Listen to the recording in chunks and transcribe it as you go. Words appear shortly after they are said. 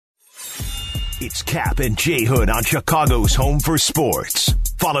It's Cap and J Hood on Chicago's Home for Sports.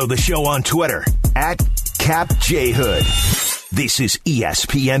 Follow the show on Twitter at Cap J Hood. This is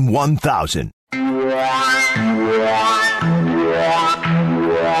ESPN 1000.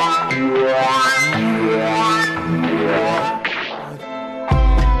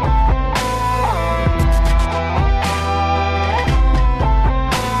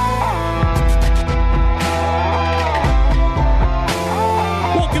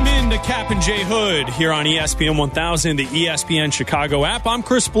 Cap and J Hood here on ESPN 1000, the ESPN Chicago app. I'm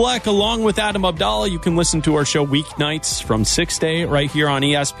Chris Bleck along with Adam Abdallah. You can listen to our show weeknights from 6 to 8 right here on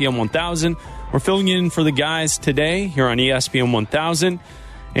ESPN 1000. We're filling in for the guys today here on ESPN 1000.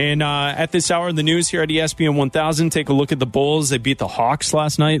 And at this hour in the news here at ESPN 1000, take a look at the Bulls. They beat the Hawks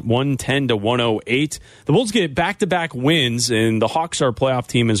last night, 110-108. The Bulls get back-to-back wins, and the Hawks are a playoff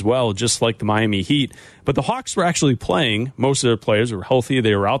team as well, just like the Miami Heat. But the Hawks were actually playing. Most of their players were healthy.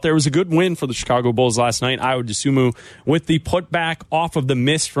 They were out there. It was a good win for the Chicago Bulls last night. Ayo Dosunmu with the putback off of the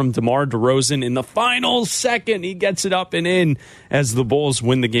miss from DeMar DeRozan in the final second. He gets it up and in as the Bulls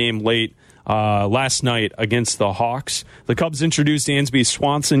win the game late last night against the Hawks. The Cubs introduced Dansby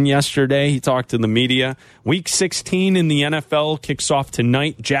Swanson yesterday. He talked to the media. Week 16 in the NFL kicks off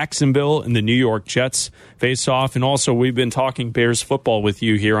tonight. Jacksonville and the New York Jets face off. And also, we've been talking Bears football with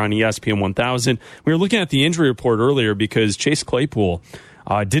you here on ESPN 1000. We were looking at the injury report earlier because Chase Claypool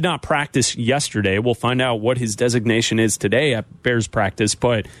did not practice yesterday. We'll find out what his designation is today at Bears practice,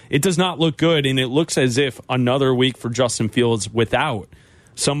 but it does not look good, and it looks as if another week for Justin Fields without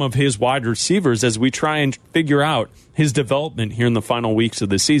some of his wide receivers as we try and figure out his development here in the final weeks of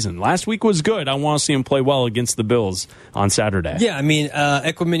the season. Last week was good. I want to see him play well against the Bills on Saturday. Yeah, I mean,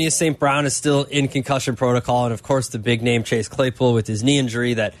 Equanimeous St. Brown is still in concussion protocol, and of course the big name Chase Claypool with his knee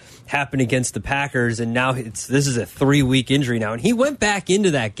injury that happened against the Packers, and now this is a 3-week injury now, and he went back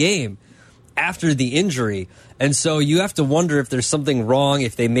into that game after the injury. And so you have to wonder if there's something wrong,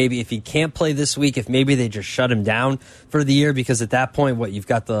 if he can't play this week, if maybe they just shut him down for the year, because at that point, you've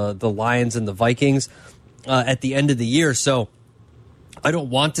got the Lions and the Vikings at the end of the year. So I don't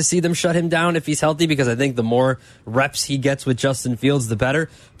want to see them shut him down if he's healthy, because I think the more reps he gets with Justin Fields, the better.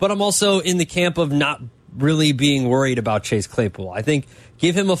 But I'm also in the camp of not really being worried about Chase Claypool. I think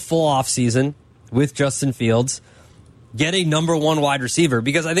give him a full offseason with Justin Fields. Get a number one wide receiver,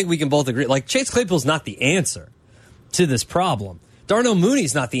 because I think we can both agree, like, Chase Claypool's not the answer to this problem. Darnell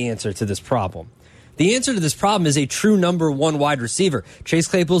Mooney's not the answer to this problem. The answer to this problem is a true number one wide receiver. Chase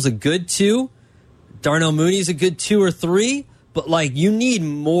Claypool's a good 2. Darnell Mooney's a good 2 or 3. But, you need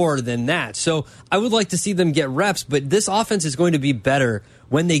more than that. So I would like to see them get reps, but this offense is going to be better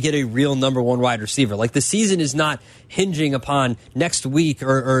when they get a real number one wide receiver. The season is not hinging upon next week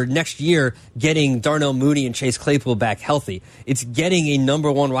or next year getting Darnell Mooney and Chase Claypool back healthy. It's getting a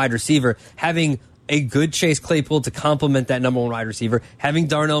number one wide receiver, having a good Chase Claypool to complement that number one wide receiver, having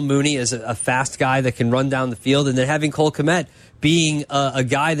Darnell Mooney as a fast guy that can run down the field, and then having Cole Kmet being a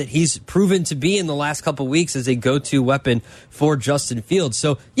guy that he's proven to be in the last couple weeks as a go-to weapon for Justin Fields.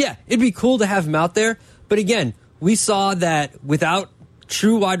 So, yeah, it'd be cool to have him out there. But again, we saw that without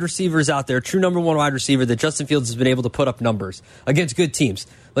true wide receivers out there, true number one wide receiver, that Justin Fields has been able to put up numbers against good teams.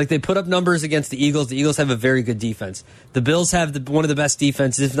 They put up numbers against the Eagles. The Eagles have a very good defense. The Bills have one of the best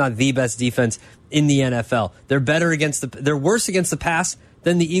defenses, if not the best defense in the NFL. They're worse against the pass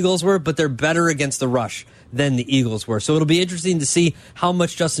than the Eagles were, but they're better against the rush than the Eagles were. So it'll be interesting to see how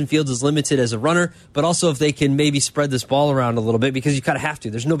much Justin Fields is limited as a runner, but also if they can maybe spread this ball around a little bit, because you kind of have to.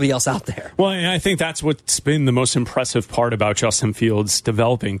 There's nobody else out there. Well, and I think that's what's been the most impressive part about Justin Fields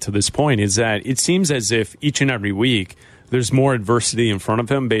developing to this point, is that it seems as if each and every week there's more adversity in front of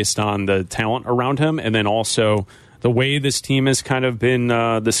him based on the talent around him, and then also the way this team has kind of been,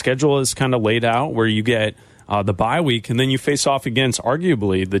 the schedule is kind of laid out, where you get the bye week, and then you face off against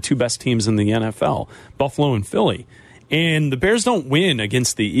arguably the two best teams in the NFL, Buffalo and Philly. And the Bears don't win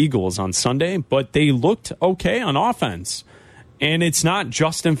against the Eagles on Sunday, but they looked okay on offense. And it's not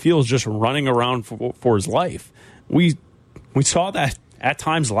Justin Fields just running around for his life. We saw that at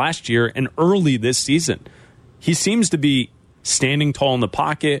times last year and early this season. He seems to be standing tall in the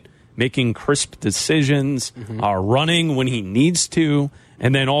pocket, making crisp decisions, running when he needs to,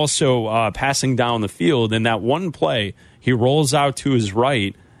 and then also passing down the field. And that one play, he rolls out to his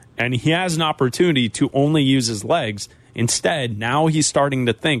right, and he has an opportunity to only use his legs. Instead, now he's starting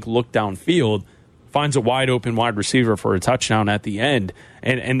to look downfield, finds a wide-open wide receiver for a touchdown at the end.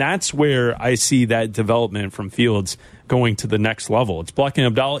 And that's where I see that development from Fields going to the next level. It's Bleck and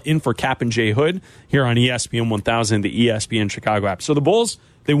Abdallah in for Cap and J Hood here on ESPN 1000, the ESPN Chicago app. So the Bulls,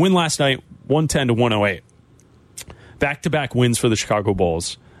 they win last night 110-108. Back-to-back wins for the Chicago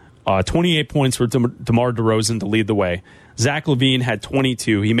Bulls. 28 points for DeMar DeRozan to lead the way. Zach LaVine had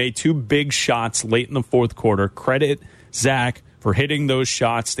 22. He made 2 big shots late in the fourth quarter. Credit Zach for hitting those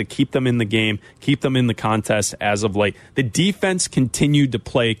shots to keep them in the game, keep them in the contest as of late. The defense continued to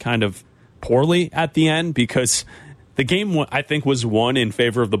play kind of poorly at the end because the game, I think, was won in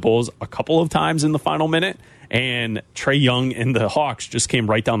favor of the Bulls a couple of times in the final minute, and Trae Young and the Hawks just came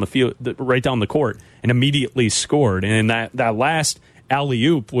right down the field, right down the court, and immediately scored. And that last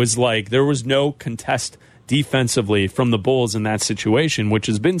alley-oop was like there was no contest defensively from the Bulls in that situation, which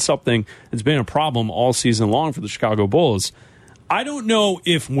has been something that's been a problem all season long for the Chicago Bulls. I don't know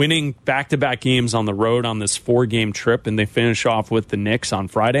if winning back-to-back games on the road on this 4-game trip and they finish off with the Knicks on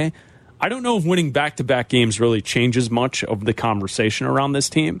Friday, I don't know if winning back-to-back games really changes much of the conversation around this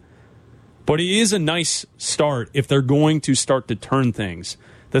team. But it is a nice start if they're going to start to turn things.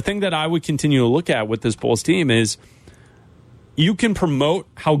 The thing that I would continue to look at with this Bulls team is you can promote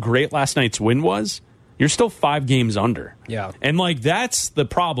how great last night's win was. You're still 5 games under. Yeah. And that's the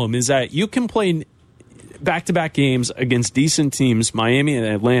problem, is that you can play back-to-back games against decent teams, Miami and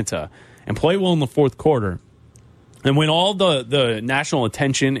Atlanta, and play well in the fourth quarter. And when all the national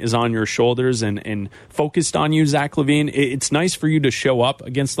attention is on your shoulders and focused on you, Zach LaVine, it's nice for you to show up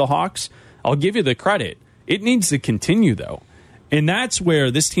against the Hawks. I'll give you the credit. It needs to continue, though. And that's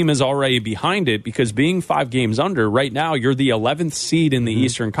where this team is already behind it, because being 5 games under, right now, you're the 11th seed in the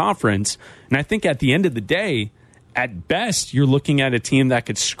Eastern Conference. And I think at the end of the day, at best, you're looking at a team that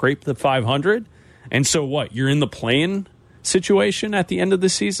could scrape the 500. And so what? You're in the play-in situation at the end of the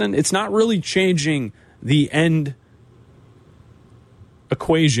season? It's not really changing the end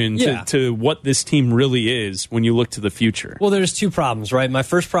equation to what this team really is when you look to the future. Well, there's 2 problems, right? My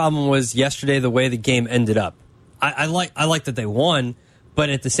first problem was yesterday the way the game ended up. I like that they won, but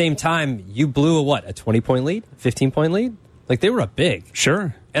at the same time, you blew a 20-point lead, 15-point lead? Like, they were up big.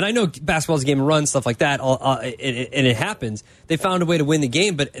 Sure. And I know basketball's a game of runs, stuff like that, and it happens. They found a way to win the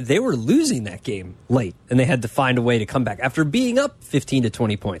game, but they were losing that game late, and they had to find a way to come back after being up 15 to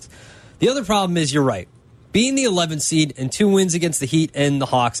 20 points. The other problem is, you're right. Being the 11th seed and 2 wins against the Heat and the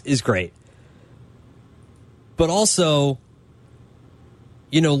Hawks is great. But also,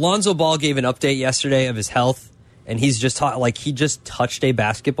 Lonzo Ball gave an update yesterday of his health, and he's just he just touched a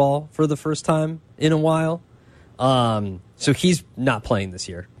basketball for the first time in a while. So he's not playing this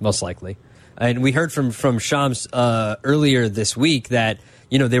year, most likely. And we heard from Shams earlier this week that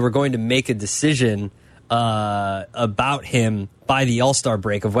they were going to make a decision about him by the All-Star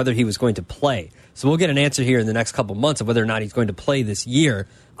break of whether he was going to play. So we'll get an answer here in the next couple months of whether or not he's going to play this year.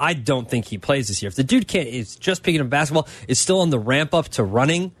 I don't think he plays this year. If the dude is just picking up basketball, is still on the ramp up to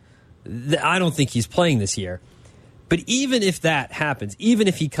running, I don't think he's playing this year. But even if that happens, even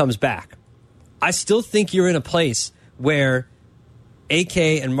if he comes back, I still think you're in a place where AK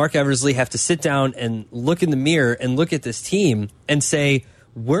and Mark Eversley have to sit down and look in the mirror and look at this team and say,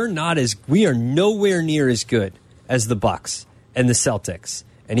 we are nowhere near as good as the Bucks and the Celtics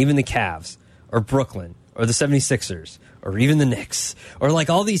and even the Cavs or Brooklyn or the 76ers or even the Knicks or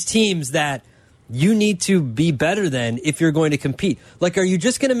all these teams that you need to be better than if you're going to compete. Are you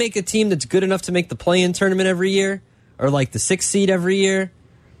just going to make a team that's good enough to make the play-in tournament every year or the 6th seed every year?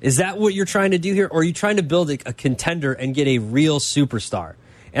 Is that what you're trying to do here? Or are you trying to build a contender and get a real superstar?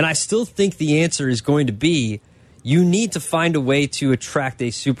 And I still think the answer is going to be you need to find a way to attract a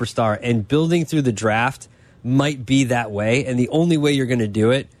superstar, and building through the draft might be that way. And the only way you're going to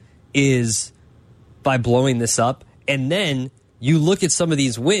do it is by blowing this up. And then you look at some of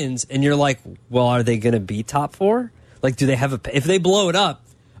these wins and you're like, well, are they going to be top 4? Do they have if they blow it up,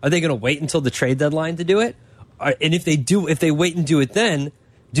 are they going to wait until the trade deadline to do it? And if they wait and do it then,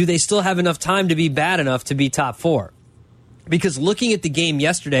 do they still have enough time to be bad enough to be top 4? Because looking at the game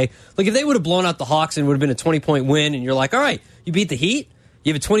yesterday, if they would have blown out the Hawks and it would have been a 20-point win, and you're like, all right, you beat the Heat,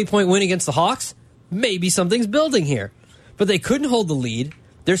 you have a 20-point win against the Hawks, maybe something's building here. But they couldn't hold the lead.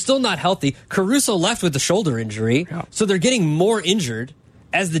 They're still not healthy. Caruso left with a shoulder injury, so they're getting more injured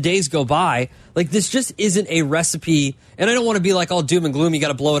as the days go by. This just isn't a recipe. And I don't want to be all doom and gloom. You got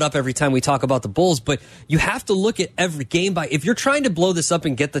to blow it up every time we talk about the Bulls, but you have to look at every game by. If you're trying to blow this up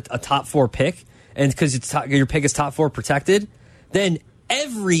and get a top 4 pick, and because your pick is top 4 protected, then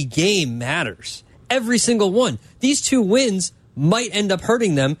every game matters. Every single one. These 2 wins might end up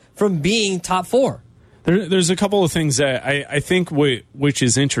hurting them from being top 4. There's a couple of things that I think which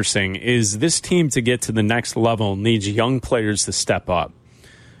is interesting is this team, to get to the next level, needs young players to step up.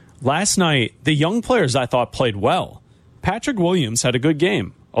 Last night, the young players I thought played well. Patrick Williams had a good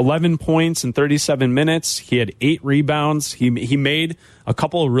game. 11 points in 37 minutes. He had 8 rebounds. He made a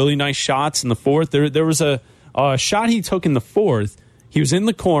couple of really nice shots in the fourth. There was a shot he took in the fourth. He was in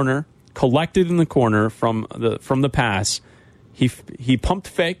the corner, collected in the corner from the pass. He pump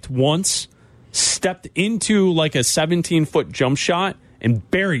faked once, stepped into like a 17-foot jump shot,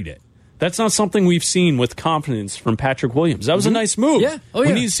 and buried it. That's not something we've seen with confidence from Patrick Williams. That was a nice move. Yeah. Oh, we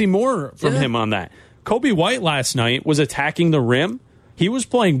yeah. need to see more from him on that. Kobe White last night was attacking the rim. He was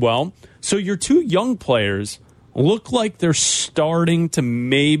playing well. So your two young players look like they're starting to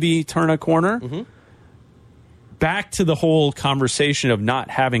maybe turn a corner. Mm-hmm. Back to the whole conversation of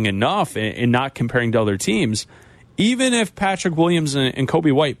not having enough and not comparing to other teams. Even if Patrick Williams and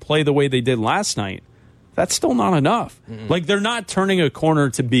Kobe White play the way they did last night, that's still not enough. Mm-hmm. Like, they're not turning a corner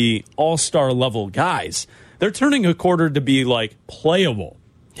to be all-star level guys. They're turning a corner to be, like, playable.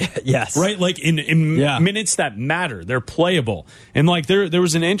 Yes. Right? Like, in minutes that matter. They're playable. And, like, there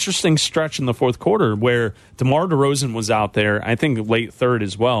was an interesting stretch in the fourth quarter where DeMar DeRozan was out there, I think late third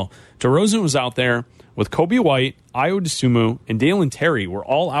as well. DeRozan was out there with Kobe White, Ayo Dosunmu, and Dalen Terry were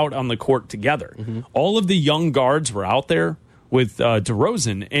all out on the court together. Mm-hmm. All of the young guards were out there with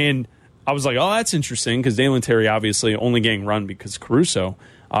DeRozan, and I was like, oh, that's interesting, because Dalen Terry obviously only getting run because Caruso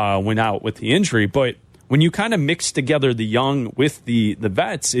went out with the injury. But when you kind of mix together the young with the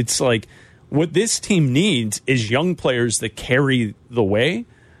vets, it's like what this team needs is young players that carry the way.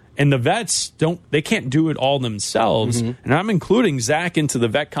 And the vets they can't do it all themselves. Mm-hmm. And I'm including Zach into the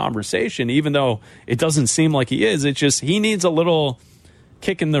vet conversation, even though it doesn't seem like he is. It's just he needs a little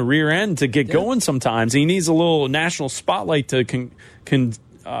kick in the rear end to get going sometimes. He needs a little national spotlight to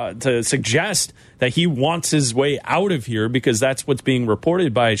to suggest that he wants his way out of here, because that's what's being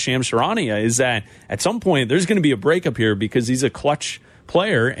reported by Shams Charania, is that at some point there's going to be a breakup here because he's a clutch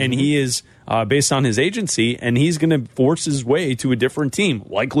player and he is based on his agency, and he's going to force his way to a different team,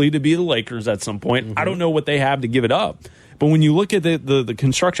 likely to be the Lakers at some point. Mm-hmm. I don't know what they have to give it up. But when you look at the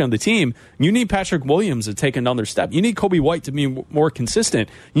construction of the team, you need Patrick Williams to take another step. You need Kobe White to be more consistent.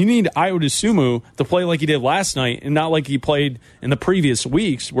 You need Ayo Dosunmu to play like he did last night and not like he played in the previous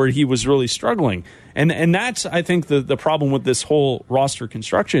weeks where he was really struggling. And that's, I think, the problem with this whole roster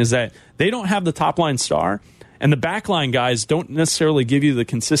construction is that they don't have the top-line star, and the back-line guys don't necessarily give you the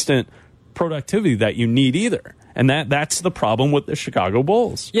consistent productivity that you need either. And that's the problem with the Chicago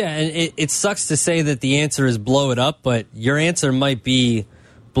Bulls. Yeah, and it sucks to say that the answer is blow it up, but your answer might be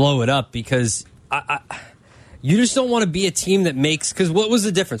blow it up, because you just don't want to be a team that makes... Because what was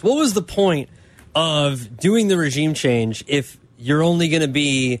the difference? What was the point of doing the regime change if you're only going to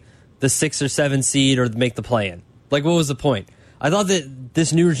be the 6 or 7 seed or make the play-in? Like, what was the point? I thought that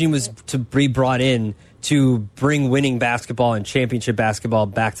this new regime was to be brought in to bring winning basketball and championship basketball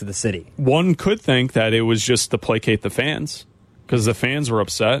back to the city. One could think that it was just to placate the fans, because the fans were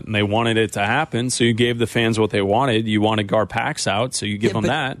upset and they wanted it to happen, so you gave the fans what they wanted. You wanted Garpax out, so you give them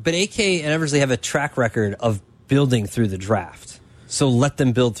that. But AK and Eversley have a track record of building through the draft, so let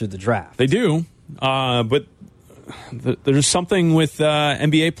them build through the draft. They do, but there's something with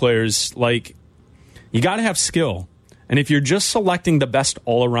NBA players, like, you got to have skill. And if you're just selecting the best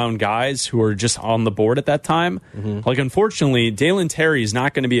all-around guys who are just on the board at that time, like, unfortunately, Dalen Terry is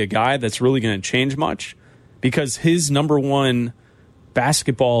not going to be a guy that's really going to change much, because his number one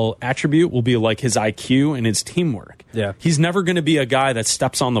basketball attribute will be like his IQ and his teamwork. Yeah. He's never going to be a guy that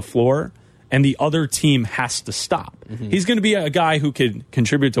steps on the floor and the other team has to stop. He's going to be a guy who could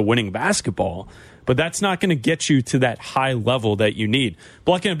contribute to winning basketball, but that's not going to get you to that high level that you need.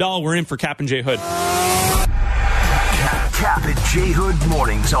 Black and Abdallah, we're in for Cap and J. Hood. Cap and J. Hood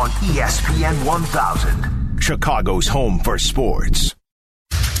mornings on ESPN 1000, Chicago's home for sports.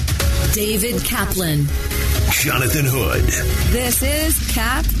 David Kaplan. Jonathan Hood. This is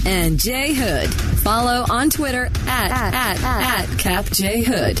Cap and J. Hood. Follow on Twitter at Cap J.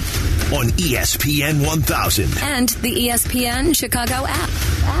 Hood. On ESPN 1000. And the ESPN Chicago app.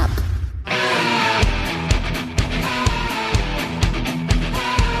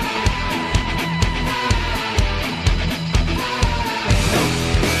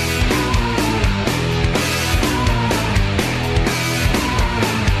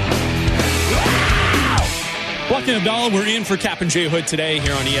 Black and Abdallah, we're in for Cap and J. Hood today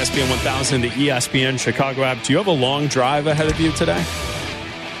here on ESPN 1000, the ESPN Chicago app. Do you have a long drive ahead of you today?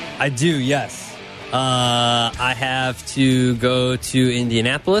 I do, yes. I have to go to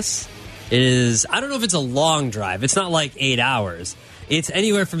Indianapolis. It is, I don't know if it's a long drive. It's not like 8 hours. It's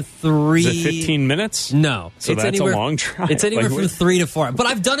anywhere from 3... Is it 15 minutes? No. So it's that's a long drive. It's anywhere from 3 to 4. But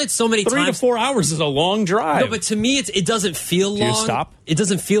I've done it so many times. 3 to 4 hours is a long drive. No, but to me, it doesn't feel long. Do you stop? It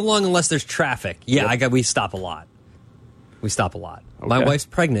doesn't feel long unless there's traffic. Yeah, Yep. we stop a lot. We stop a lot. Okay. My wife's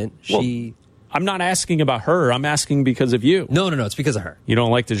pregnant. She... I'm not asking about her. I'm asking because of you. No, it's because of her. You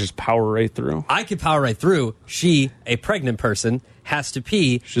don't like to just power right through? I could power right through. She, a pregnant person, has to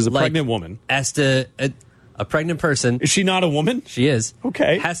pee. She's a pregnant woman. A pregnant person. Is she not a woman? She is.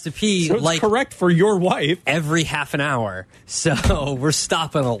 Okay. Has to pee so it's correct for your wife. Every half an hour. So we're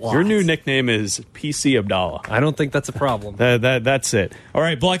stopping a lot. Your new nickname is PC Abdallah. I don't think that's a problem. That's it. All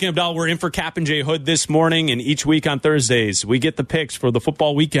right, Bleck and Abdallah, we're in for Cap and J Hood this morning, and each week on Thursdays, we get the picks for the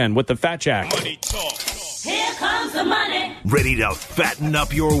football weekend with the Fat Jack. Money talk. Here comes the money. Ready to fatten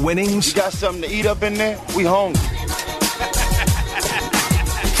up your winnings? You got something to eat up in there? We hungry.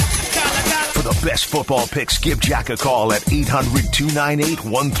 For the best football picks, give Jack a call at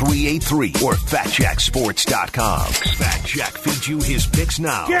 800-298-1383 or FatJackSports.com. Fat Jack feeds you his picks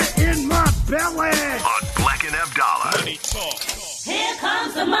now. Get in my belly! On Bleck and Abdallah. Money talk. Here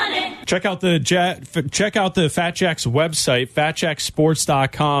comes the money. Check out the Fat Jack's website,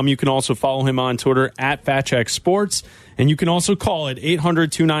 FatJackSports.com. You can also follow him on Twitter at FatJackSports. And you can also call at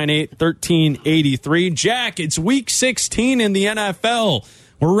 800-298-1383. Jack, it's week 16 in the NFL.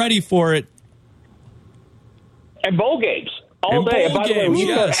 We're ready for it. And bowl games all day. And by the way,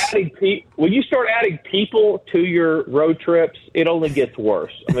 when you start adding people to your road trips, it only gets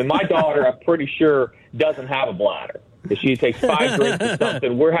worse. I mean, my daughter, I'm pretty sure, doesn't have a bladder. If she takes 5 drinks or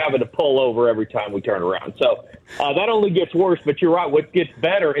something, we're having to pull over every time we turn around. So that only gets worse. But you're right. What gets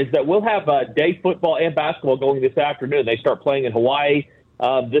better is that we'll have day football and basketball going this afternoon. They start playing in Hawaii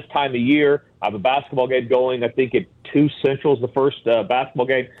this time of year. I have a basketball game going, I think, at 2 Central is the first basketball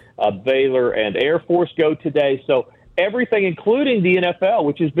game. Baylor and Air Force go today. So everything, including the NFL,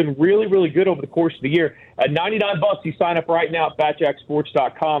 which has been really, really good over the course of the year. At $99, you sign up right now at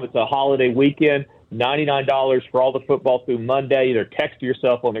FatJackSports.com. It's a holiday weekend. $99 for all the football through Monday. Either text to your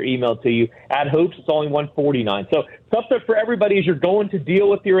cell phone or email to you. At Hoops, it's only $149. So something for everybody as you're going to deal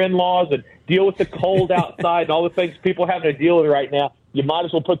with your in-laws and deal with the cold outside and all the things people are having to deal with right now. You might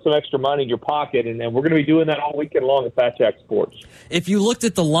as well put some extra money in your pocket, and we're going to be doing that all weekend long at Fat Jack Sports. If you looked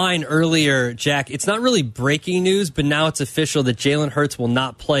at the line earlier, Jack, it's not really breaking news, but now it's official that Jalen Hurts will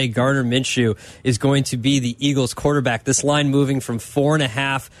not play. Gardner Minshew is going to be the Eagles quarterback. This line moving from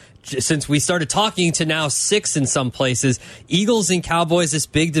 4.5 since we started talking to now 6 in some places. Eagles and Cowboys, this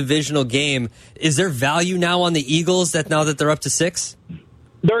big divisional game. Is there value now on the Eagles now that they're up to 6?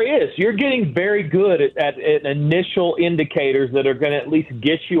 There is. You're getting very good at initial indicators that are going to at least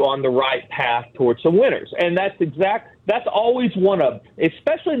get you on the right path towards some winners. And that's always one of,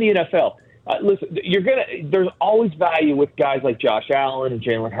 especially in the NFL. Listen, there's always value with guys like Josh Allen and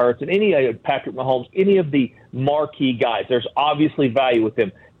Jalen Hurts and Patrick Mahomes, any of the marquee guys. There's obviously value with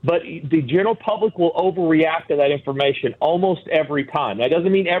them. But the general public will overreact to that information almost every time. That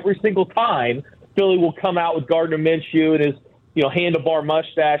doesn't mean every single time Philly will come out with Gardner Minshew and his handlebar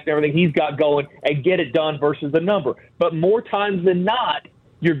mustache and everything he's got going and get it done versus the number. But more times than not,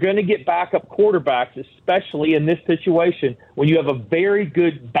 you're going to get backup quarterbacks, especially in this situation when you have a very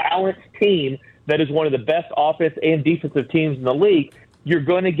good balanced team that is one of the best offense and defensive teams in the league. You're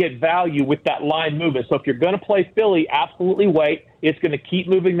going to get value with that line movement. So if you're going to play Philly, absolutely wait. It's going to keep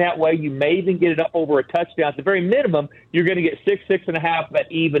moving that way. You may even get it up over a touchdown. At the very minimum, you're going to get 6.5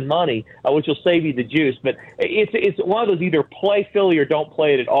 at even money, which will save you the juice. But it's one of those either play Philly or don't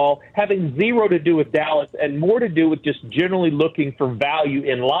play it at all, having zero to do with Dallas and more to do with just generally looking for value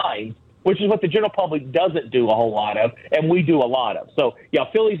in lines, which is what the general public doesn't do a whole lot of, and we do a lot of. So, yeah,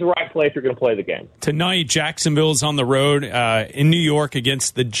 Philly's the right play if you're going to play the game. Tonight, Jacksonville's on the road in New York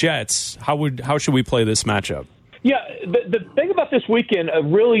against the Jets. How should we play this matchup? Yeah, the thing about this weekend, a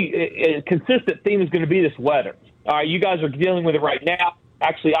really consistent theme is going to be this weather. All right, you guys are dealing with it right now.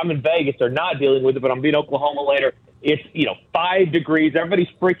 Actually, I'm in Vegas. They're not dealing with it, but I'm in Oklahoma later. It's 5 degrees. Everybody's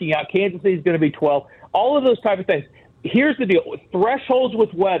freaking out. Kansas City's going to be 12. All of those type of things. Here's the deal. Thresholds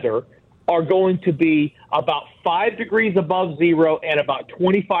with weather are going to be about 5 degrees above zero and about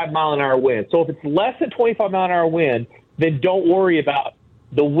 25-mile-an-hour wind. So if it's less than 25-mile-an-hour wind, then don't worry about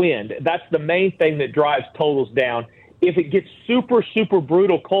the wind. That's the main thing that drives totals down. If it gets super, super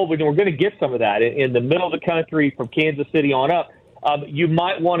brutal cold, and we're going to get some of that in the middle of the country from Kansas City on up, you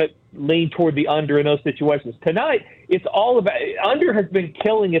might want to lean toward the under in those situations. Tonight, it's all about – under has been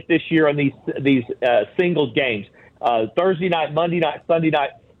killing it this year on these single games, Thursday night, Monday night, Sunday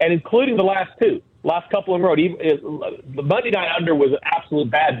night, and including the last couple in a row. The Monday night under was an absolute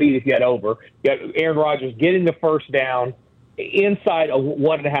bad beat if you had over. You got Aaron Rodgers getting the first down inside a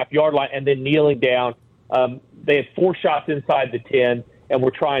 1.5-yard line and then kneeling down. They had 4 shots inside the 10 and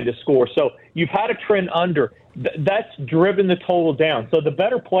were trying to score. So you've had a trend under. That's driven the total down. So the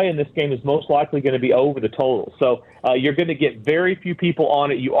better play in this game is most likely going to be over the total. So you're going to get very few people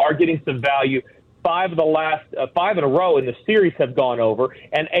on it. You are getting some value. 5 of the last 5 in a row in the series have gone over,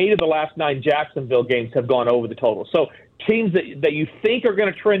 and 8 of the last 9 Jacksonville games have gone over the total. So teams that you think are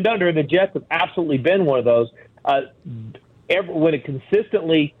going to trend under, and the Jets have absolutely been one of those. When it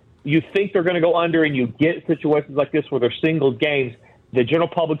consistently you think they're going to go under and you get situations like this where they're single games, the general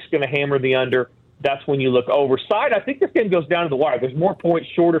public's going to hammer the under. That's when you look over. Side, I think this game goes down to the wire. There's more points,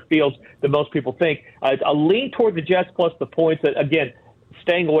 shorter fields than most people think. A lean toward the Jets plus the points. Again,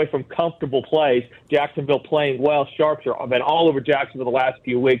 staying away from comfortable plays. Jacksonville playing well. Sharps have been all over Jacksonville the last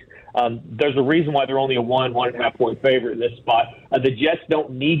few weeks. There's a reason why they're only a 1.5 point favorite in this spot. The Jets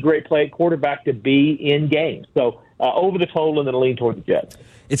don't need great play at quarterback to be in games. So over the total and then a lean toward the Jets.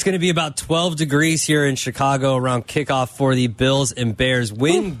 It's going to be about 12 degrees here in Chicago around kickoff for the Bills and Bears.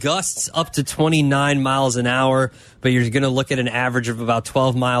 Wind gusts up to 29 miles an hour, but you're going to look at an average of about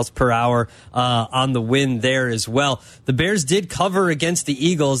 12 miles per hour on the wind there as well. The Bears did cover against the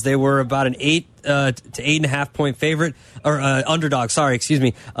Eagles. They were about an 8 to 8.5 point favorite, or underdog,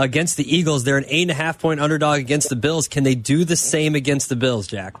 against the Eagles. They're an 8.5 point underdog against the Bills. Can they do the same against the Bills,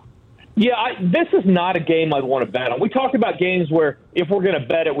 Jack? Yeah, this is not a game I'd want to bet on. We talked about games where if we're going to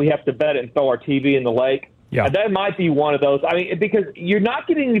bet it, we have to bet it and throw our TV in the lake. Yeah. That might be one of those. I mean, because you're not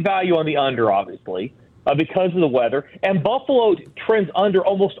getting any value on the under, obviously, because of the weather. And Buffalo trends under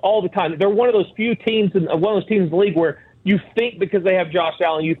almost all the time. They're one of those few teams, in the league where you think because they have Josh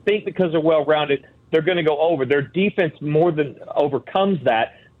Allen, you think because they're well-rounded, they're going to go over. Their defense more than overcomes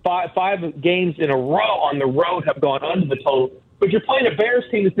that. Five games in a row on the road have gone under the total. But you're playing a Bears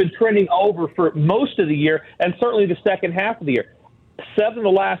team that's been trending over for most of the year and certainly the second half of the year. 7 of the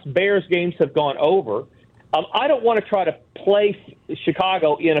last Bears games have gone over. I don't want to try to place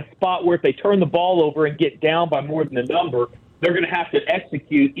Chicago in a spot where if they turn the ball over and get down by more than a number, they're going to have to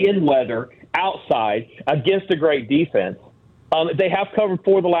execute in weather outside against a great defense. They have covered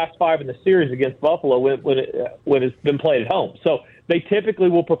 4 of the last 5 in the series against Buffalo when it's been played at home. So they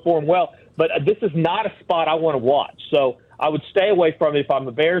typically will perform well. But this is not a spot I want to watch. So I would stay away from it. If I'm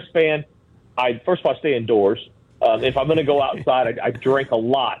a Bears fan, first of all, I stay indoors. If I'm going to go outside, I drink a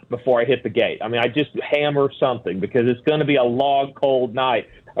lot before I hit the gate. I mean, I just hammer something because it's going to be a long, cold night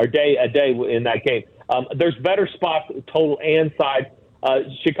or a day in that game. There's better spots, total and side.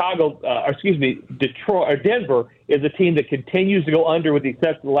 Detroit or Denver is a team that continues to go under with the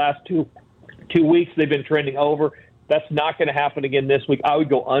exception of the last two weeks. They've been trending over. That's not going to happen again this week. I would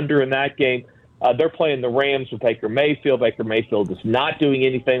go under in that game. They're playing the Rams with Baker Mayfield. Baker Mayfield is not doing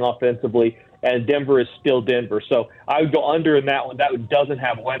anything offensively, and Denver is still Denver. So I would go under in that one. That one doesn't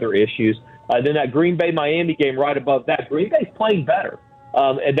have weather issues. Then that Green Bay-Miami game right above that, Green Bay's playing better,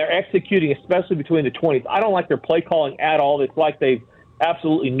 and they're executing, especially between the 20s. I don't like their play calling at all. It's like they've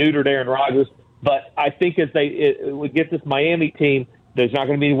absolutely neutered Aaron Rodgers. But I think as we get this Miami team, there's not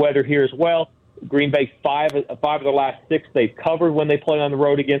going to be weather here as well. Green Bay, 5 of the last 6 they've covered when they play on the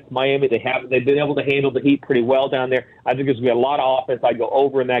road against Miami. They've been able to handle the heat pretty well down there. I think there's going to be a lot of offense. I'd go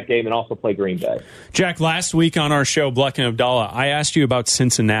over in that game and also play Green Bay. Jack, last week on our show, Bleck and Abdallah, I asked you about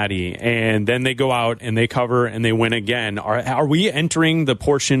Cincinnati, and then they go out and they cover and they win again. Are we entering the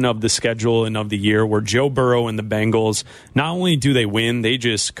portion of the schedule and of the year where Joe Burrow and the Bengals, not only do they win, they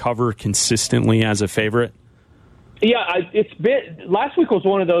just cover consistently as a favorite? Yeah, last week was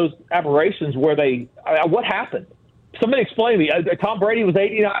one of those aberrations where what happened? Somebody explain to me. Tom Brady was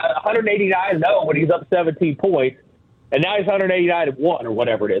 189-0 when he was up 17 points, and now he's 189-1 or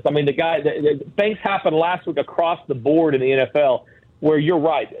whatever it is. I mean, things happened last week across the board in the NFL where you're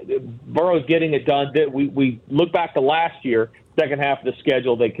right. Burrow's getting it done. We look back to last year, second half of the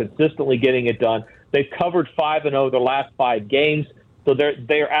schedule, they're consistently getting it done. They've covered 5-0 their last 5 games. So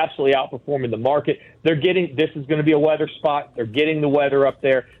they're absolutely outperforming the market. This is going to be a weather spot. They're getting the weather up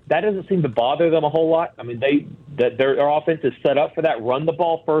there. That doesn't seem to bother them a whole lot. I mean, their offense is set up for that. Run the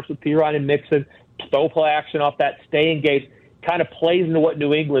ball first with Pirine and Mixon. Throw play action off that. Stay engaged. Kind of plays into what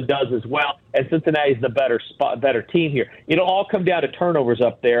New England does as well. And Cincinnati's the better team here. It'll all come down to turnovers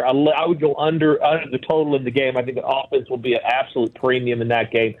up there. I would go under the total in the game. I think the offense will be an absolute premium in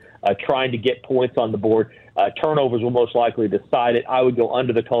that game, trying to get points on the board. Turnovers will most likely decide it. I would go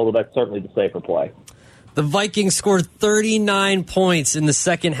under the total. That's certainly the safer play. The Vikings scored 39 points in the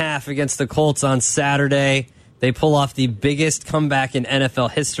second half against the Colts on Saturday. They pull off the biggest comeback in NFL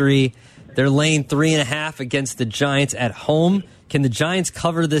history. They're laying 3.5 against the Giants at home. Can the Giants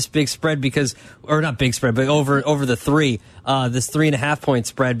cover this big spread not big spread, but over the 3, this 3.5 point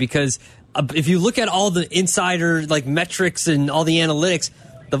spread? Because if you look at all the insider metrics and all the analytics,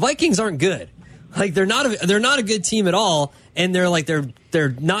 the Vikings aren't good. They're not a good team at all, and they're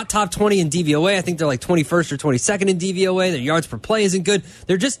not top 20 in DVOA. I think they're 21st or 22nd in DVOA. Their yards per play isn't good.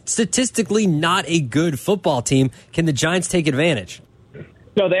 They're just statistically not a good football team. Can the Giants take advantage?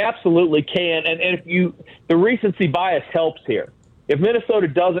 No, they absolutely can. And if the recency bias helps here. If Minnesota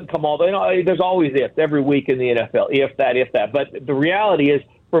doesn't come all the way, there's always ifs every week in the NFL, if that. But the reality is,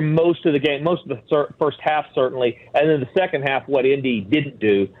 for most of the game, most of the first half certainly, and then the second half, what Indy didn't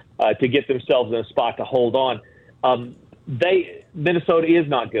do to get themselves in a spot to hold on, Minnesota is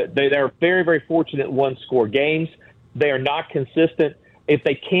not good. They're very, very fortunate in one-score games. They are not consistent. If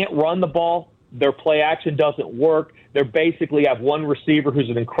they can't run the ball, their play action doesn't work. They basically have one receiver who's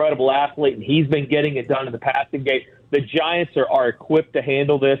an incredible athlete, and he's been getting it done in the passing game. The Giants are equipped to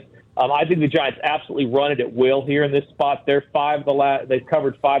handle this. I think the Giants absolutely run it at will here in this spot. They've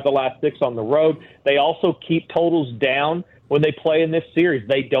covered 5 of the last 6 on the road. They also keep totals down when they play in this series.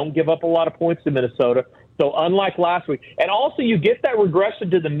 They don't give up a lot of points to Minnesota. So unlike last week, and also you get that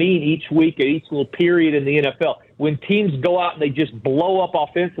regression to the mean each week at each little period in the NFL. When teams go out and they just blow up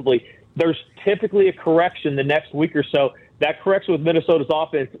offensively, there's typically a correction the next week or so. That correction with Minnesota's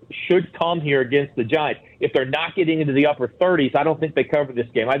offense should come here against the Giants. If they're not getting into the upper 30s, I don't think they cover this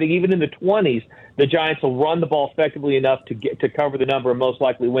game. I think even in the 20s, the Giants will run the ball effectively enough to cover the number and most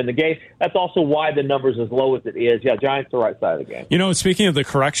likely win the game. That's also why the number's as low as it is. Yeah, Giants are right side of the game. You know, speaking of the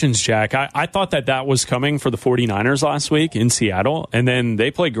corrections, Jack, I thought that was coming for the 49ers last week in Seattle, and then they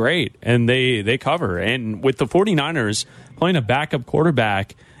play great, and they cover. And with the 49ers playing a backup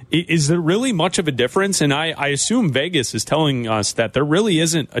quarterback, is there really much of a difference? And I assume Vegas is telling us that there really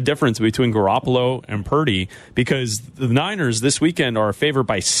isn't a difference between Garoppolo and Purdy, because the Niners this weekend are favored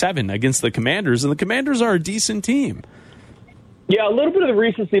by 7 against the Commanders, and the Commanders are a decent team. Yeah, a little bit of the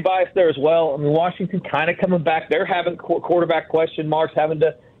recency bias there as well. I mean, Washington kind of coming back. They're having quarterback question marks, having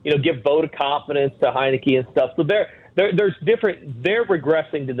to give vote of confidence to Heineke and stuff. So there's different. They're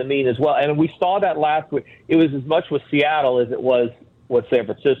regressing to the mean as well. And we saw that last week. It was as much with Seattle as it was what San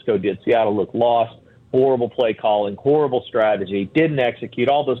Francisco did. Seattle looked lost, horrible play calling, horrible strategy, didn't execute,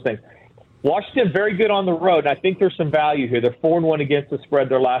 all those things. Washington, very good on the road, and I think there's some value here. They're 4-1 against the spread,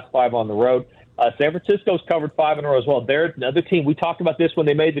 their last 5 on the road. San Francisco's covered 5 in a row as well. They're another team. We talked about this when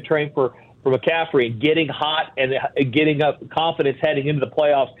they made the train for McCaffrey and getting hot and getting up confidence heading into the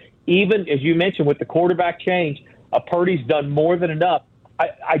playoffs. Even, as you mentioned, with the quarterback change, Purdy's done more than enough.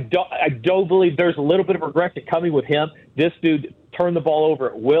 I don't believe there's a little bit of regression coming with him. This dude turned the ball over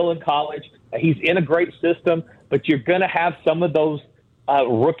at will in college. He's in a great system, but you're going to have some of those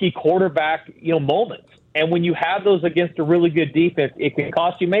rookie quarterback moments. And when you have those against a really good defense, it can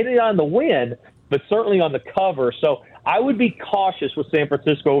cost you maybe on the win, but certainly on the cover. So I would be cautious with San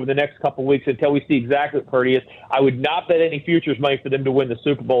Francisco over the next couple of weeks until we see exactly what Purdy is. I would not bet any futures money for them to win the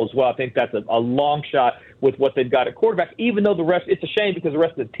Super Bowl as well. I think that's a long shot with what they've got at quarterback, even though the rest, it's a shame because the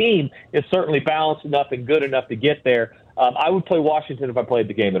rest of the team is certainly balanced enough and good enough to get there. I would play Washington if I played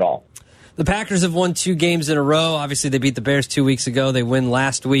the game at all. The Packers have won 2 games in a row. Obviously, they beat the Bears 2 weeks ago. They win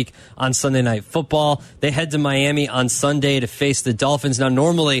last week on Sunday Night Football. They head to Miami on Sunday to face the Dolphins. Now,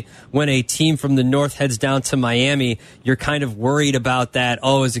 normally, when a team from the North heads down to Miami, you're kind of worried about that.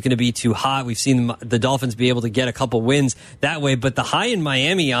 Oh, is it going to be too hot? We've seen the Dolphins be able to get a couple wins that way. But the high in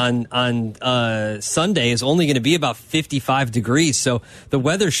Miami on Sunday is only going to be about 55 degrees. So the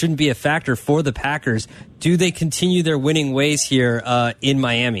weather shouldn't be a factor for the Packers. Do they continue their winning ways here in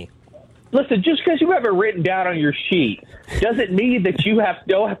Miami? Listen, just because you have it written down on your sheet doesn't mean that you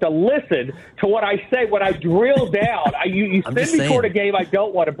don't have to listen to what I say. When I drill down, you send me toward a game I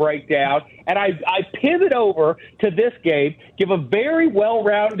don't want to break down, and I pivot over to this game, give a very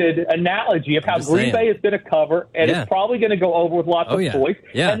well-rounded analogy of how Green Bay is going to cover, and it's probably going to go over with lots of points.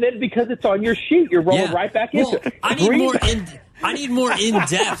 Yeah. And then because it's on your sheet, you're rolling right back into it. I need more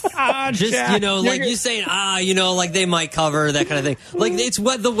in-depth. Just, like you saying, like they might cover, that kind of thing. Like, it's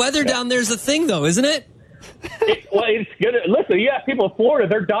what the weather down there's a thing, though, isn't it? It's good. Listen, people in Florida,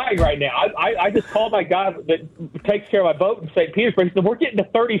 they're dying right now. I just called my guy that takes care of my boat in St. Petersburg. He said, we're getting to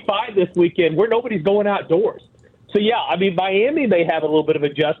 35 this weekend where nobody's going outdoors. So, Miami may have a little bit of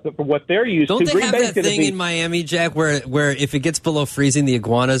adjustment from what they're used to. Don't they have that thing in Miami, Jack, where if it gets below freezing, the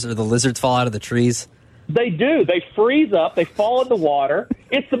iguanas or the lizards fall out of the trees? They do. They freeze up. They fall in the water.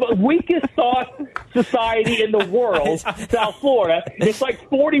 It's the weakest sauce society in the world, South Florida. It's like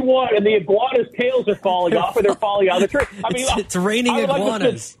 41, and the iguanas' tails are falling off, or they're falling out of the tree. It's raining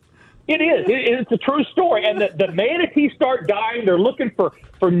iguanas. It is. It's a true story. And the manatees start dying. They're looking for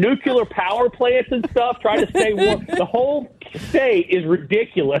nuclear power plants and stuff, trying to stay warm. The whole state is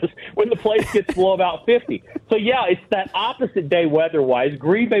ridiculous when the place gets below about 50. So, it's that opposite day weather-wise.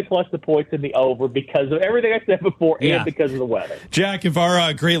 Green Bay plus the points in the over because of everything I said before and because of the weather. Jack, if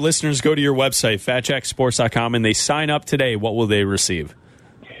our great listeners go to your website, fatjacksports.com, and they sign up today, what will they receive?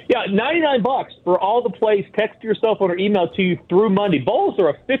 Yeah, $99 for all the plays. Text your cell phone or email to you through Monday. Bowls are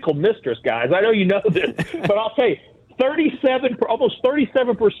a fickle mistress, guys. I know you know this, but I'll tell you, almost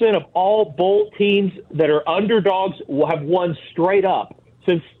 37% of all bowl teams that are underdogs will have won straight up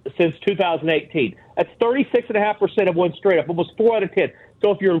since 2018. That's 36.5% have won straight up, almost 4 out of 10.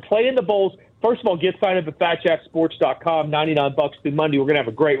 So if you're playing the bowls, first of all, get signed up at FatJackSports.com. $99 through Monday. We're going to have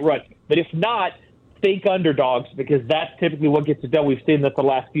a great run. But if not, think underdogs, because that's typically what gets it done. We've seen that the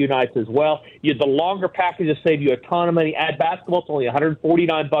last few nights as well. The longer packages save you a ton of money. Add basketball, it's only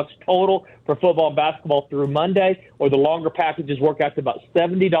 $149 total for football and basketball through Monday, or the longer packages work out to about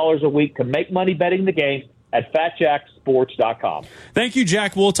 $70 a week to make money betting the game at FatJackSports.com. Thank you,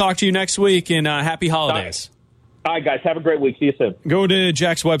 Jack. We'll talk to you next week, and happy holidays. All right, guys. Have a great week. See you soon. Go to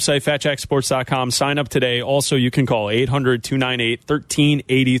Jack's website, FatJackSports.com. Sign up today. Also, you can call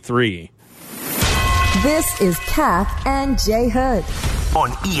 800-298-1383. This is Cap and J Hood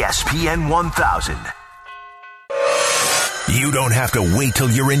on ESPN 1000. You don't have to wait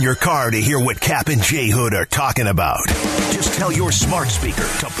till you're in your car to hear what Cap and J Hood are talking about. Just tell your smart speaker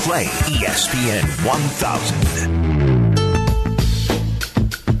to play ESPN 1000.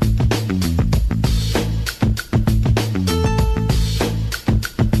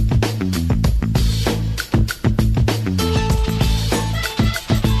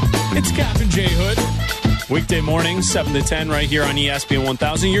 Weekday mornings, 7 to 10, right here on ESPN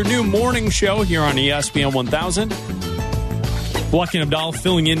 1000. Your new morning show here on ESPN 1000. Bleck and Abdal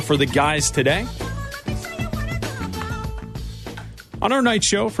filling in for the guys today. On our night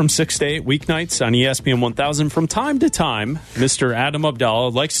show from 6 to 8 weeknights on ESPN 1000, from time to time, Mr. Adam Abdallah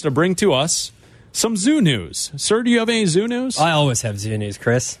likes to bring to us some zoo news. Sir, do you have any zoo news? I always have zoo news,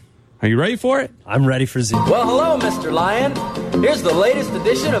 Chris. Are you ready for it? I'm ready for zoo. Well, hello, Mr. Lion. Here's the latest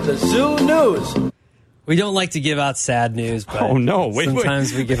edition of the Zoo News. We don't like to give out sad news, but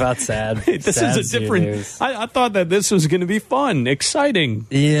sometimes we give out sad. This sad is a different. News. I thought that this was going to be fun, exciting,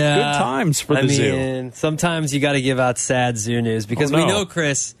 yeah, good times for the zoo. Sometimes you got to give out sad zoo news because we know,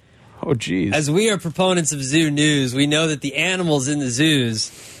 Chris. Oh, geez. As we are proponents of zoo news, we know that the animals in the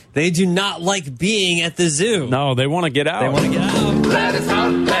zoos, they do not like being at the zoo. No, they want to get out. They want to get out. Let us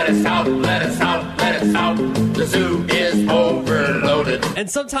out, let us out, let us out, let us out. The zoo is overloaded. And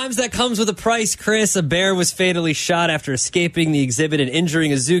sometimes that comes with a price, Chris. A bear was fatally shot after escaping the exhibit and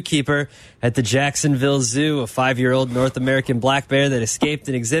injuring a zookeeper at the Jacksonville Zoo. A 5-year-old North American black bear that escaped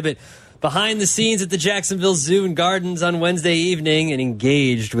an exhibit behind the scenes at the Jacksonville Zoo and Gardens on Wednesday evening and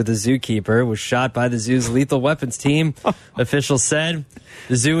engaged with a zookeeper was shot by the zoo's lethal weapons team. Officials said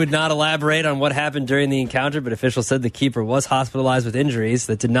the zoo would not elaborate on what happened during the encounter, but officials said the keeper was hospitalized with injuries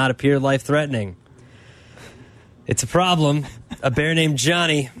that did not appear life-threatening. It's a problem. A bear named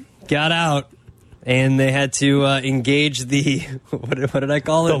Johnny got out, and they had to engage the what did I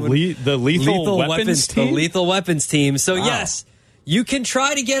call it? The lethal weapons team. The lethal weapons team. So yes, you can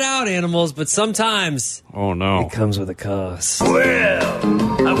try to get out, animals, but sometimes it comes with a cost.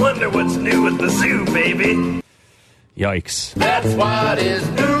 Well, I wonder what's new at the zoo, baby. Yikes! That's what is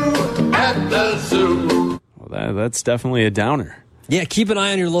new at the zoo. Well, that's definitely a downer. Yeah, keep an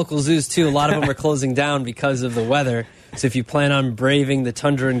eye on your local zoos, too. A lot of them are closing down because of the weather. So if you plan on braving the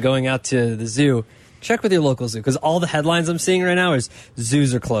tundra and going out to the zoo, check with your local zoo. Because all the headlines I'm seeing right now is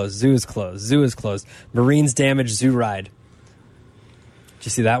zoos are closed, zoo is closed, zoo is closed. Marines damaged zoo ride. Did you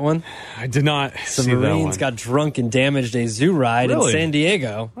see that one? I did not see that one. Some Marines got drunk and damaged a zoo ride in San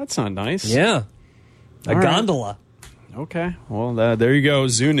Diego. That's not nice. Yeah. A gondola. Okay. Well, there you go.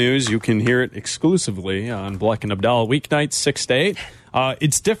 Zoo News. You can hear it exclusively on Bleck and Abdallah weeknights, 6 to 8.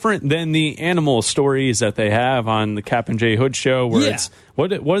 It's different than the animal stories that they have on the Cap and J Hood show, where it's what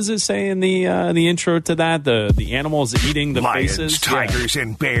does it say in the intro to that? The animals eating the Lions, faces, tigers,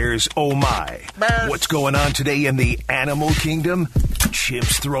 and bears. Oh my! What's going on today in the animal kingdom?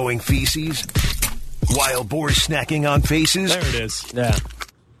 Chimps throwing feces, wild boars snacking on faces. There it is. Yeah.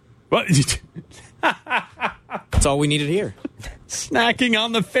 What? That's all we needed here. Snacking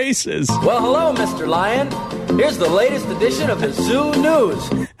on the faces. Well, hello, Mr. Lion. Here's the latest edition of the Zoo News.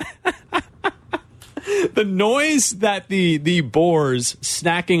 The noise that the boars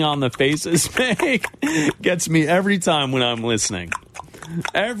snacking on the faces make gets me every time when I'm listening.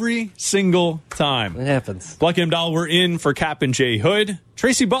 Every single time. It happens. Bleck and Abdallah, we're in for Cap and J Hood.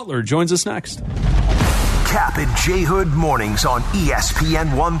 Tracy Butler joins us next. Cap and J Hood mornings on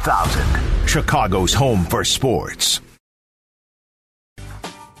ESPN 1000, Chicago's home for sports.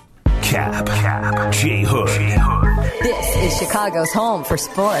 Cap, J Hood. This is Chicago's home for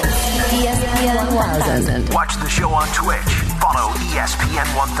sports. ESPN 1000. Watch the show on Twitch. Follow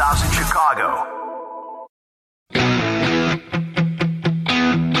ESPN 1000 Chicago.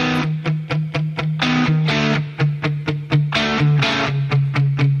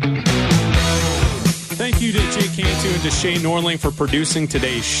 and to Shane Norling for producing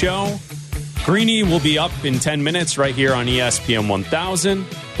today's show. Greeny will be up in 10 minutes right here on ESPN 1000.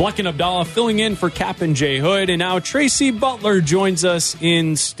 Bleck and Abdallah filling in for Cap and Jay Hood. And now Tracy Butler joins us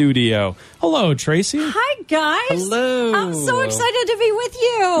in studio. Hello, Tracy. Hi, guys. Hello. I'm so excited to be with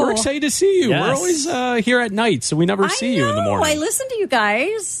you. We're excited to see you. Yes. We're always here at night, so we never see you in the morning. I listen to you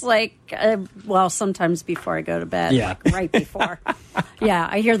guys, sometimes before I go to bed. Yeah. Like right before. Yeah,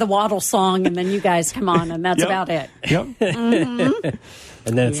 I hear the Waddle song, and then you guys come on, and that's about it. Yep. Mm-hmm.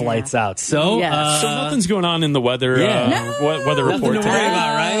 And then it's lights out. So, So nothing's going on in the weather weather report to today. worry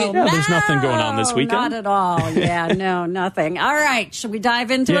about, right? Yeah, there's nothing going on this weekend. Not at all. Yeah, no, nothing. All right, should we dive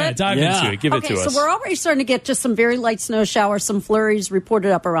into it? Dive into it. Give it to us. So we're already starting to get just some very light snow showers, some flurries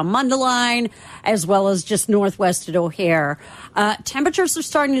reported up around Mundelein, as well as just northwest at O'Hare. Temperatures are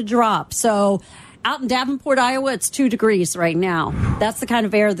starting to drop. So out in Davenport, Iowa, it's 2 degrees right now. That's the kind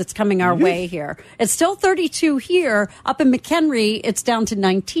of air that's coming our way here. It's still 32 here. Up in McHenry, it's down to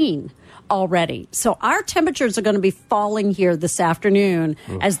 19 already. So our temperatures are going to be falling here this afternoon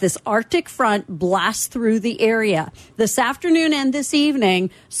as this Arctic front blasts through the area. This afternoon and this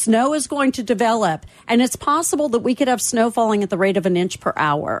evening, snow is going to develop, and it's possible that we could have snow falling at the rate of an inch per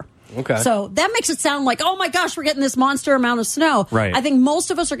hour. Okay. So that makes it sound like, oh my gosh, we're getting this monster amount of snow. Right. I think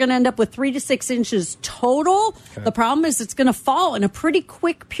most of us are going to end up with 3 to 6 inches total. Okay. The problem is it's going to fall in a pretty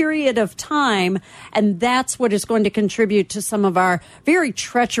quick period of time, and that's what is going to contribute to some of our very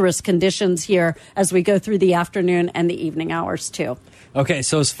treacherous conditions here as we go through the afternoon and the evening hours too. Okay,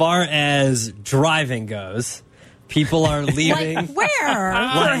 so as far as driving goes, people are leaving. Like where,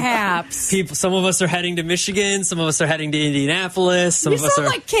 perhaps? Some of us are heading to Michigan. Some of us are heading to Indianapolis. Some of us sound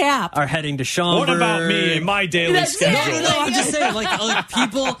like Cap. are heading to Schaumburg. What about me and my daily schedule? No, I'm just saying, like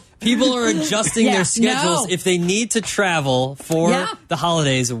people are adjusting their schedules. If they need to travel for the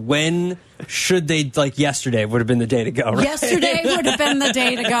holidays, when should they, like yesterday would have been the day to go, right? Yesterday would have been the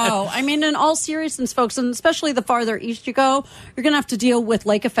day to go. I mean, in all seriousness, folks, and especially the farther east you go, you're going to have to deal with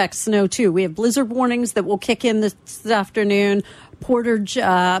lake effect snow, too. We have blizzard warnings that will kick in this afternoon, portage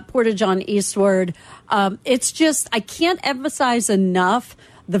on eastward. It's just, I can't emphasize enough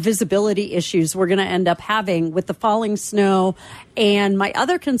the visibility issues we're going to end up having with the falling snow. And my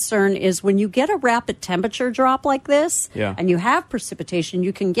other concern is when you get a rapid temperature drop like this and you have precipitation,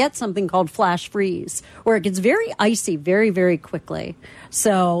 you can get something called flash freeze, where it gets very icy very, very quickly.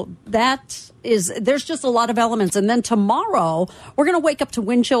 So there's just a lot of elements. And then tomorrow, we're going to wake up to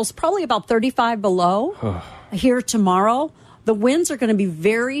wind chills probably about 35 below here tomorrow. The winds are going to be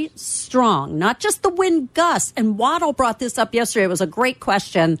very strong, not just the wind gusts. And Waddle brought this up yesterday. It was a great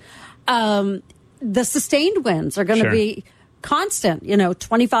question. The sustained winds are going to be constant,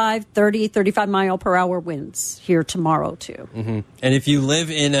 25, 30, 35 mile per hour winds here tomorrow, too. Mm-hmm. And if you live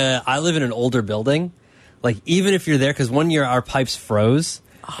I live in an older building, like even if you're there, because one year our pipes froze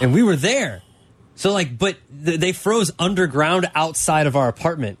and we were there. So but they froze underground outside of our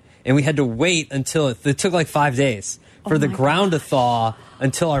apartment, and we had to wait until it took like 5 days for the ground to thaw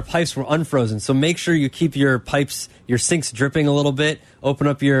until our pipes were unfrozen. So make sure you keep your pipes, your sinks dripping a little bit. Open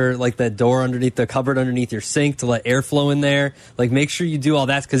up that door underneath the cupboard underneath your sink to let air flow in there. Like, make sure you do all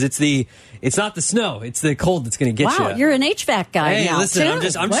that, because it's not the snow, it's the cold that's going to get you. Wow, you're an HVAC guy. Hey, now, listen, too.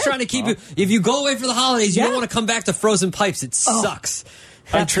 I'm just trying to keep you. If you go away for the holidays, you don't want to come back to frozen pipes. It sucks.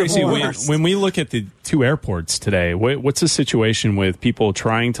 Tracy, when we look at the two airports today, what's the situation with people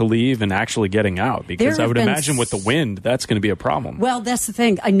trying to leave and actually getting out? Because I would imagine with the wind, that's going to be a problem. Well, that's the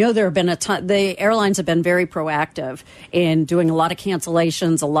thing. I know there have been a ton. The airlines have been very proactive in doing a lot of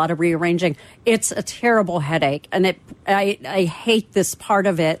cancellations, a lot of rearranging. It's a terrible headache, and I hate this part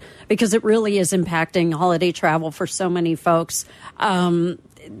of it because it really is impacting holiday travel for so many folks. The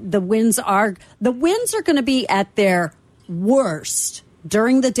winds are going to be at their worst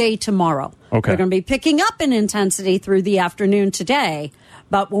during the day tomorrow. Okay. They're going to be picking up in intensity through the afternoon today.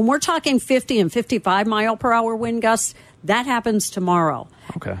 But when we're talking 50 and 55 mile per hour wind gusts, that happens tomorrow.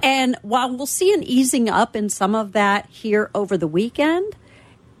 Okay. And while we'll see an easing up in some of that here over the weekend,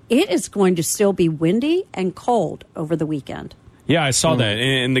 it is going to still be windy and cold over the weekend. Yeah, I saw that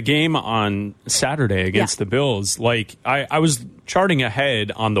in the game on Saturday against the Bills. Like, I was charting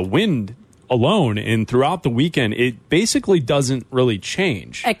ahead on the wind alone, and throughout the weekend, it basically doesn't really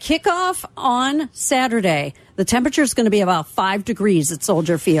change. At kickoff on Saturday, the temperature is going to be about 5 degrees at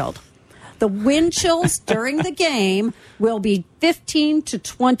Soldier Field. The wind chills during the game will be 15 to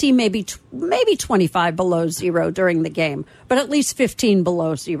 20, maybe 25 below zero during the game, but at least 15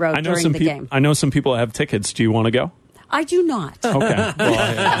 below zero during the game. I know some people have tickets. Do you want to go? I do not. Okay.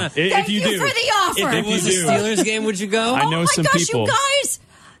 Well, Thank you for the offer. If it was a Steelers game, would you go? I know some people. You guys.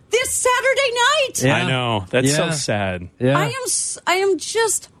 this Saturday night. Yeah. I know. That's so sad. Yeah. I am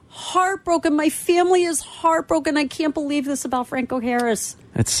just heartbroken. My family is heartbroken. I can't believe this about Franco Harris.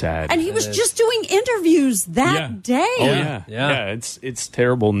 That's sad. And he was just doing interviews that day. Oh yeah. It's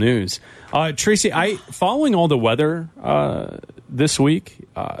terrible news. Tracy, following all the weather this week,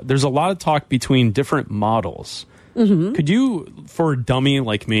 there's a lot of talk between different models. Mm-hmm. Could you, for a dummy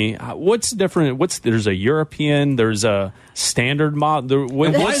like me, what's different? There's a European, there's a standard model.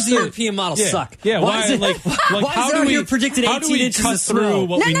 Why does the European model suck? Yeah, why is it predicted 18 inches cut of snow? through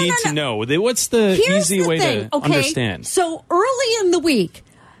what we need to know? What's the Here's easy the way thing, to understand? So early in the week,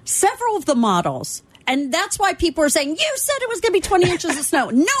 several of the models, and that's why people are saying, you said it was going to be 20 inches of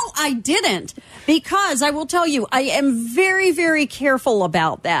snow. No, I didn't. Because I will tell you, I am very, very careful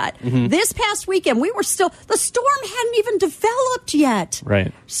about that. Mm-hmm. This past weekend, the storm hadn't even developed yet.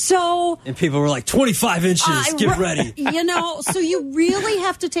 Right. And people were like, 25 inches, get ready. So you really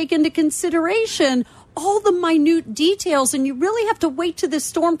have to take into consideration all the minute details, and you really have to wait till this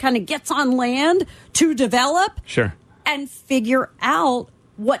storm kind of gets on land to develop. Sure. And figure out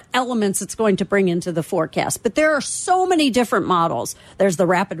what elements it's going to bring into the forecast. But there are so many different models. There's the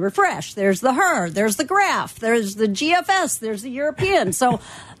Rapid Refresh, there's the HER, there's the Graph, there's the GFS, there's the European. So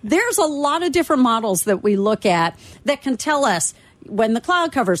there's a lot of different models that we look at that can tell us when the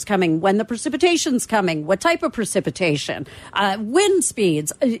cloud cover's coming, when the precipitation's coming, what type of precipitation, wind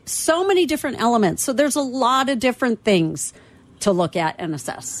speeds, so many different elements. So there's a lot of different things to look at and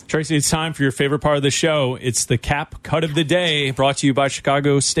assess. Tracy, it's time for your favorite part of the show. It's the Cap Cut of the Day, brought to you by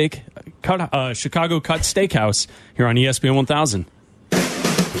Chicago Cut Steakhouse here on ESPN 1000.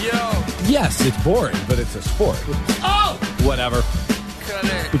 Yes, it's boring, but it's a sport. Oh! Whatever.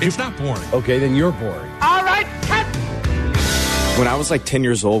 It's not boring. Okay, then you're boring. All right, cut! When I was like 10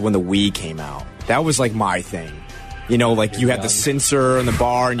 years old, when the Wii came out, that was like my thing. You had the sensor in the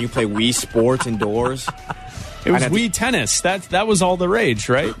bar and you play Wii Sports indoors. It was Wii Tennis. That was all the rage,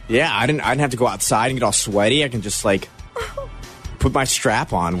 right? Yeah, I didn't have to go outside and get all sweaty. I can just put my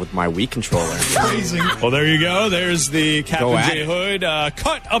strap on with my Wii controller. Amazing. Well, there you go. There's the Captain J Hood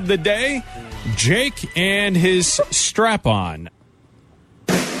cut of the day. Jake and his strap on.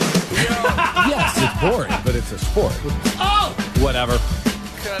 Yes, it's boring, but it's a sport. Oh! Whatever.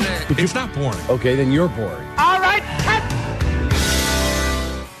 It's not boring. Okay, then you're boring. All right, cut!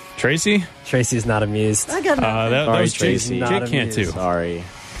 Tracy? Tracy's not amused. I got that was Tracy. Jake can't too. Sorry.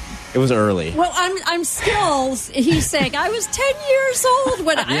 It was early. Well, I'm still, he's saying, I was 10 years old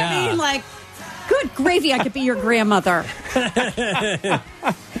when I mean, like, good gravy, I could be your grandmother.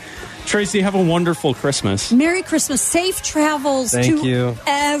 Tracy, have a wonderful Christmas. Merry Christmas. Safe travels Thank to you.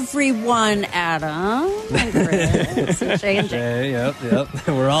 everyone, Adam. And Chris, and Jay and Jay. Yep.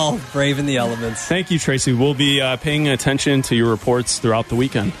 We're all brave in the elements. Thank you, Tracy. We'll be paying attention to your reports throughout the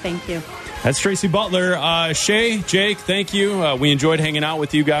weekend. Thank you. That's Tracy Butler. Shay, Jake, thank you. We enjoyed hanging out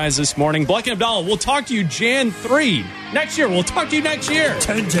with you guys this morning. Black and Abdallah, we'll talk to you Jan 3 next year. We'll talk to you next year.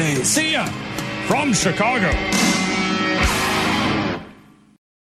 10 days. See ya from Chicago.